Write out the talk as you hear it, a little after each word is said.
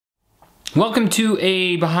Welcome to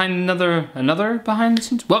another behind the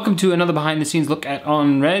scenes. Welcome to another behind the scenes look at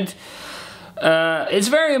On Red. It's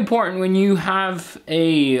very important when you have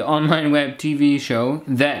a online web TV show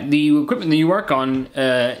that the equipment that you work on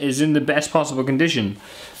is in the best possible condition.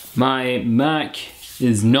 My Mac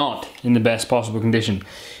is not in the best possible condition.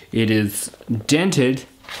 It is dented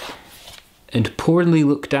and poorly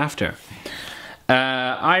looked after.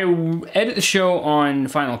 I edit the show on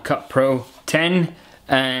Final Cut Pro 10.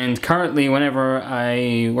 And currently, whenever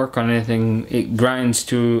I work on anything, it grinds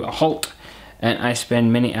to a halt, and I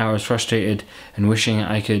spend many hours frustrated and wishing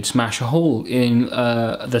I could smash a hole in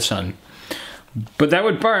the sun. But that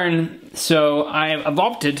would burn, so I've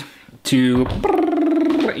opted to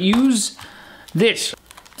use this.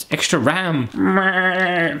 It's extra RAM for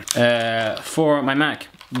my Mac.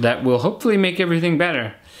 That will hopefully make everything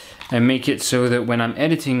better and make it so that when I'm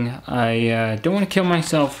editing, I don't want to kill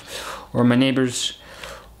myself or my neighbors,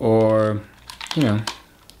 or, you know,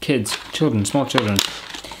 kids, children, small children.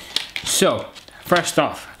 So, first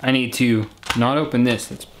off, I need to not open this.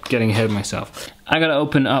 That's getting ahead of myself. I gotta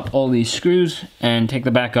open up all these screws and take the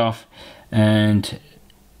back off and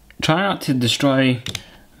try not to destroy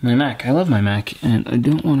my Mac. I love my Mac and I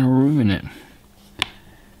don't want to ruin it.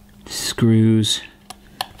 Screws.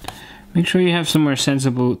 Make sure you have somewhere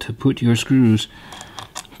sensible to put your screws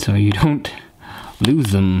so you don't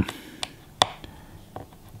lose them.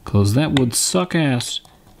 Cause that would suck ass.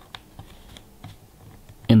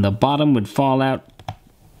 And the bottom would fall out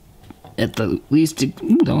at the least.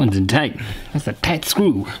 Ooh, that one's in tight. That's a tight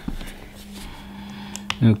screw.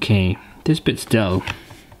 Okay, this bit's dull.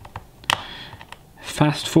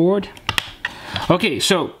 Fast forward. Okay,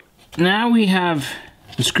 so now we have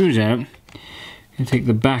the screws out. And take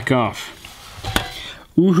the back off.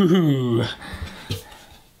 Ooh.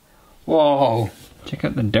 Whoa. Check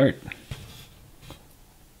out the dirt.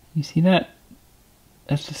 You see that?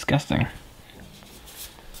 That's disgusting.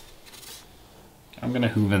 I'm gonna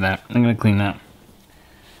hoover that. I'm gonna clean that.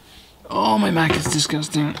 Oh, my Mac is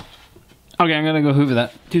disgusting. Okay, I'm gonna go hoover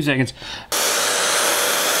that. 2 seconds.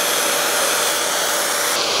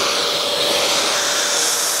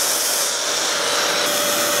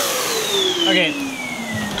 Okay,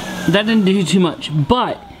 that didn't do too much,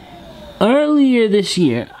 but earlier this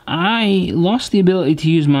year, I lost the ability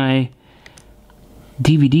to use my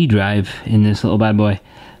DVD drive in this little bad boy.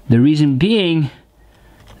 The reason being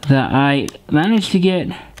that I managed to get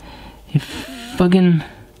a fucking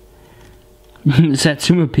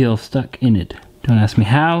Satsuma peel stuck in it. Don't ask me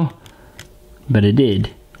how, but it did.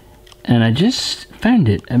 And I just found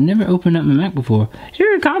it. I've never opened up my Mac before.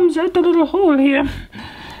 Here it comes out the little hole here.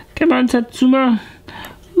 Come on, Satsuma.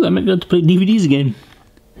 Ooh, I might be able to play DVDs again.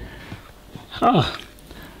 Oh,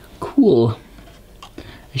 cool.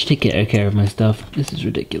 I should take care of my stuff. This is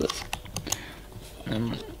ridiculous.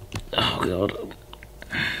 Oh god.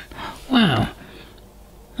 Wow.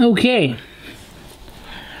 Okay.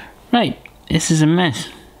 Right. This is a mess.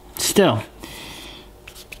 Still.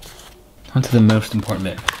 On to the most important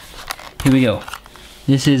bit. Here we go.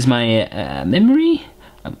 This is my memory.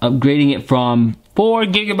 I'm upgrading it from 4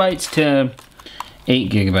 gigabytes to 8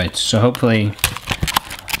 gigabytes. So hopefully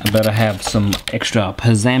I better have some extra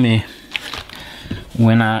pizzazz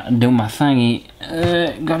when I do my thingy.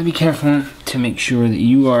 Gotta be careful to make sure that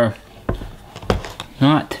you are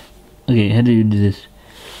not. Okay, how do you do this?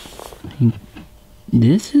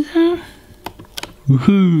 This is how?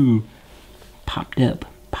 Woohoo! Popped up.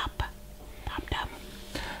 Popped up.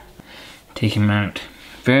 Take him out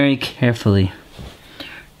very carefully.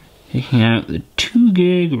 Taking out the 2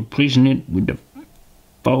 gig, replacing it with the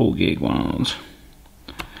 4 gig ones.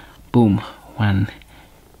 Boom. One.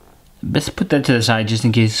 Best put that to the side just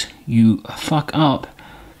in case you fuck up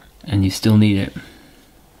and you still need it.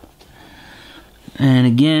 And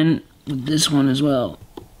again, with this one as well.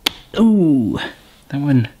 Ooh, that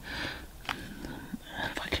one.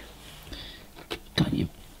 Fuck. Don't you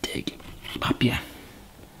dig. Pop ya.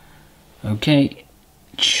 Okay.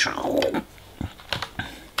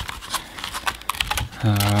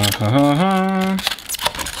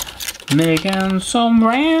 Making some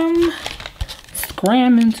RAM.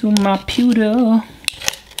 Cram into my pewter.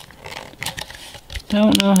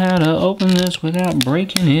 Don't know how to open this without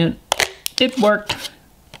breaking it. It worked.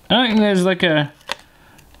 I don't think there's like a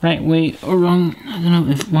right way or wrong. I don't know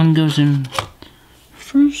if one goes in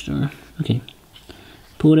first or... Okay.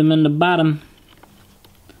 Put them in the bottom.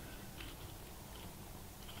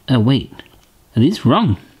 Oh wait. Are these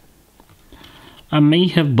wrong? I may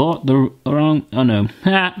have bought the wrong... Oh no.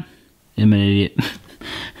 Ha! I'm an idiot.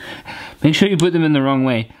 Make sure you put them in the wrong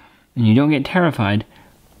way and you don't get terrified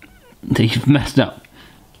that you've messed up.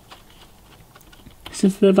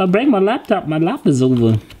 if I break my laptop, my lap is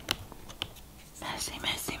over. Messy,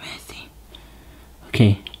 messy, messy.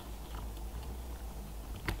 Okay.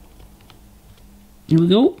 Here we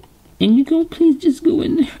go. In you go. Please just go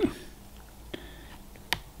in there.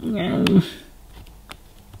 No.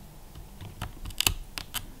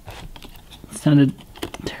 It sounded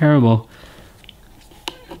terrible.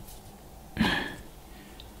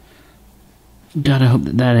 God, I hope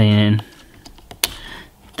that ain't in.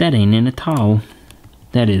 That ain't in at all.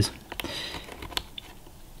 That is.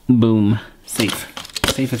 Boom. Safe.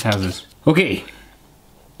 Safe as houses. Okay.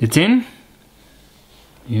 It's in.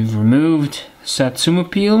 You've removed Satsuma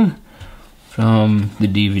peel from the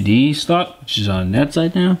DVD slot, which is on that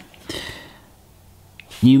side now.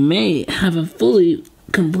 You may have a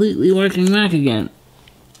completely working Mac again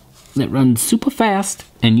that runs super fast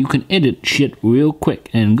and you can edit shit real quick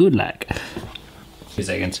and good like. 2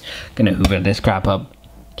 seconds. Gonna hoover this crap up.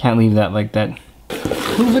 Can't leave that like that.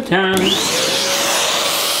 Hoover time.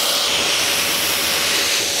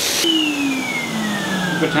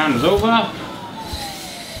 Hoover time is over.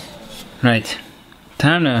 Right.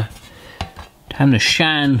 Time to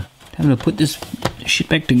shine. Time to put this shit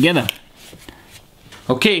back together.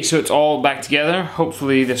 Okay, so it's all back together.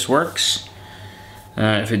 Hopefully this works.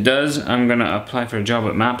 If it does, I'm gonna apply for a job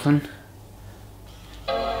at Maplin.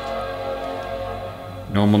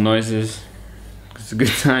 Normal noises. It's a good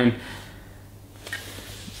sign.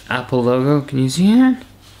 Apple logo, can you see it?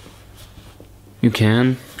 You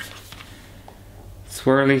can.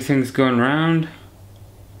 Swirly things going around.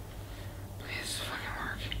 Please fucking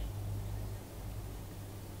work.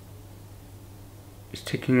 It's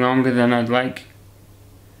taking longer than I'd like.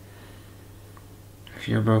 If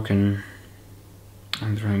you're broken,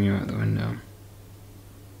 I'm throwing you out the window.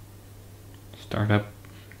 Start up.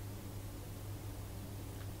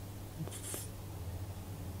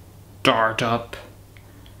 Start up.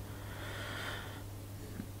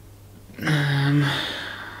 What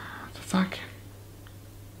the fuck?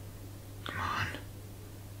 Come on.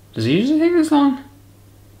 Does it usually take this long?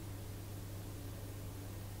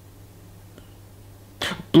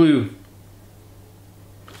 Blue.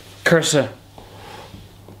 Cursor.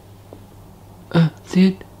 See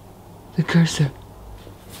it? The cursor.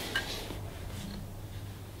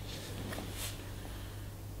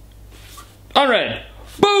 On red.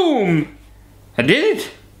 Boom! I did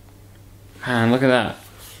it! Man, look at that.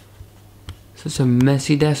 Such a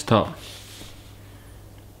messy desktop.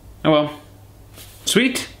 Oh well.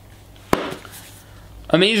 Sweet.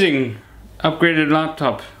 Amazing. Upgraded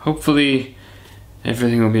laptop. Hopefully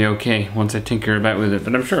everything will be okay once I tinker about with it,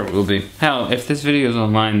 but I'm sure it will be. Hell, if this video is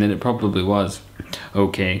online, then it probably was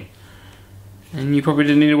okay. And you probably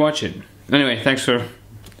didn't need to watch it. Anyway, thanks for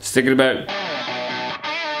sticking about.